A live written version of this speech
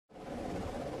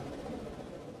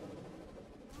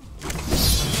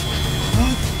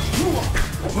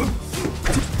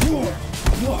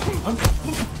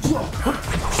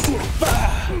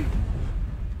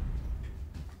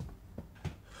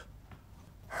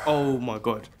Oh my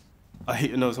god. I hit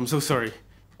your nose, I'm so sorry.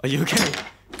 Are you okay?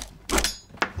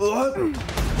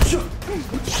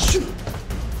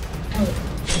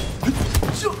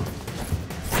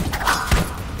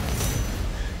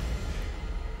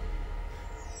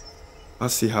 I'll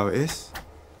see how it is.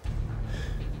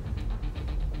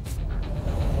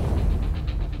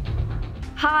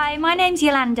 Hi, my name's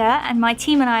Yolanda and my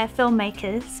team and I are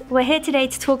filmmakers. We're here today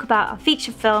to talk about our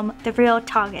feature film, The Real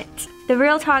Target. The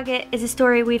Real Target is a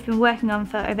story we've been working on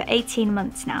for over 18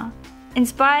 months now.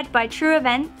 Inspired by true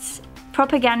events,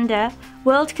 propaganda,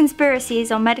 world conspiracies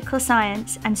on medical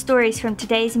science and stories from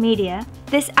today's media,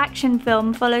 this action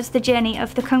film follows the journey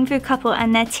of the Kung Fu couple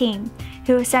and their team,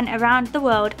 who are sent around the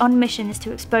world on missions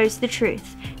to expose the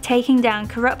truth, taking down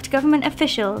corrupt government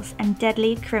officials and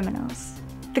deadly criminals.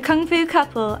 The Kung Fu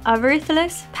couple are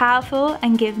ruthless, powerful,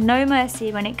 and give no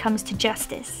mercy when it comes to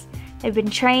justice. They've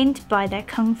been trained by their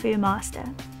Kung Fu master.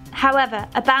 However,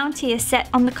 a bounty is set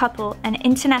on the couple and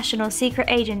international secret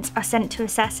agents are sent to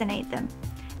assassinate them.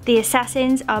 The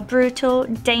assassins are brutal,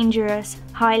 dangerous,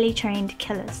 highly trained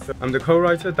killers. I'm the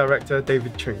co-writer, director,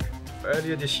 David Chun.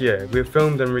 Earlier this year, we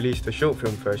filmed and released a short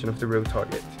film version of The Real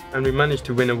Target, and we managed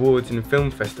to win awards in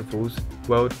film festivals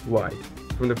worldwide.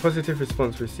 From the positive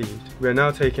response received, we are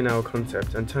now taking our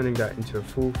concept and turning that into a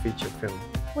full feature film.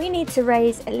 We need to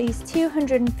raise at least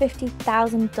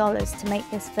 $250,000 to make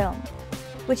this film,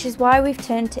 which is why we've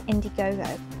turned to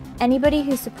Indiegogo. Anybody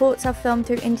who supports our film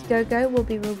through Indiegogo will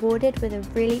be rewarded with a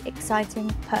really exciting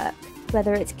perk,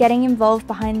 whether it's getting involved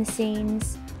behind the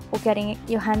scenes or getting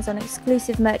your hands on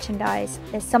exclusive merchandise.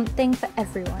 There's something for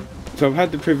everyone. So I've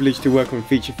had the privilege to work on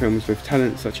feature films with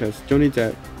talent such as Johnny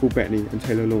Depp, Paul Bettany and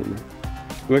Taylor Lautner.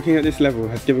 Working at this level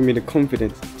has given me the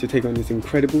confidence to take on this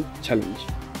incredible challenge.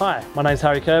 Hi, my name's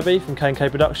Harry Kirby from K&K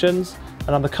Productions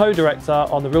and I'm the co-director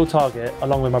on The Real Target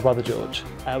along with my brother George.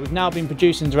 We've now been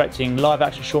producing and directing live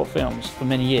action short films for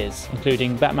many years,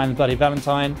 including Batman Bloody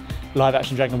Valentine, live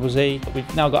action Dragon Ball Z.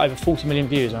 We've now got over 40 million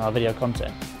views on our video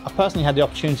content. I've personally had the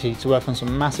opportunity to work on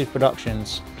some massive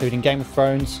productions, including Game of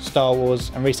Thrones, Star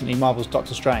Wars and recently Marvel's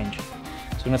Doctor Strange. So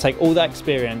we're going to take all that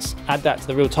experience, add that to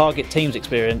the Real Target team's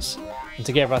experience, and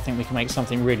together I think we can make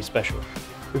something really special.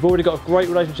 We've already got a great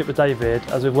relationship with David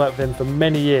as we've worked with him for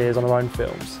many years on our own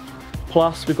films.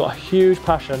 Plus we've got a huge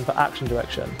passion for action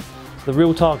direction, so The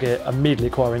Real Target immediately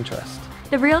caught our interest.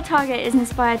 The Real Target is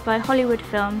inspired by Hollywood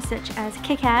films such as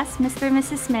Kick-Ass, Mr. and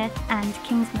Mrs. Smith and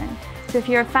Kingsman, so if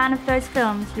you're a fan of those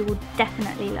films you will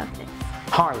definitely love this.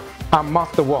 Hi, I'm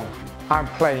Master Wong. I'm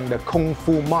playing the Kung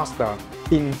Fu Master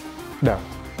in the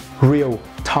Real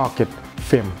Target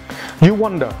film. You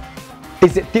wonder,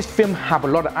 is it this film have a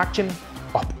lot of action?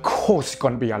 Of course it's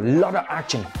gonna be a lot of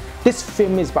action. This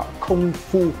film is about Kung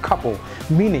Fu couple,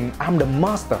 meaning I'm the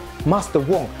master, Master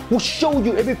Wong, will show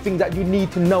you everything that you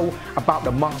need to know about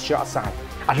the martial arts side.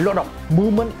 A lot of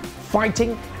movement,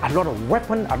 fighting, a lot of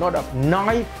weapon, a lot of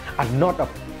knife, a lot of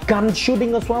gun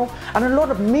shooting as well, and a lot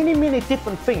of many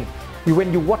different things.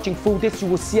 When you're watching through this, you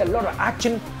will see a lot of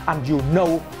action and you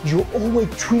know you always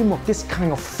dream of this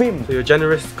kind of film. So your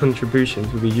generous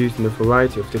contributions will be used in a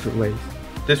variety of different ways.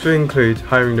 This will include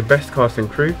hiring the best cast and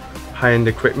crew, high-end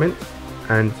equipment,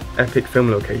 and epic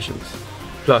film locations.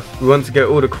 Plus, we want to get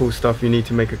all the cool stuff you need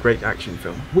to make a great action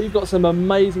film. We've got some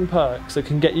amazing perks that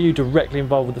can get you directly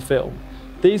involved with the film.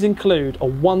 These include a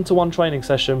one-to-one training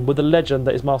session with the legend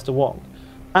that is Master Wong.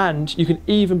 And you can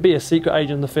even be a secret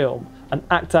agent in the film and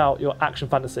act out your action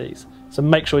fantasies, so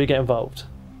make sure you get involved.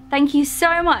 Thank you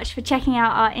so much for checking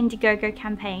out our Indiegogo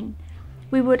campaign.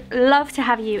 We would love to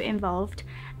have you involved,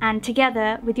 and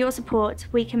together with your support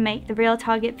we can make the Real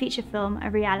Target feature film a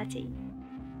reality.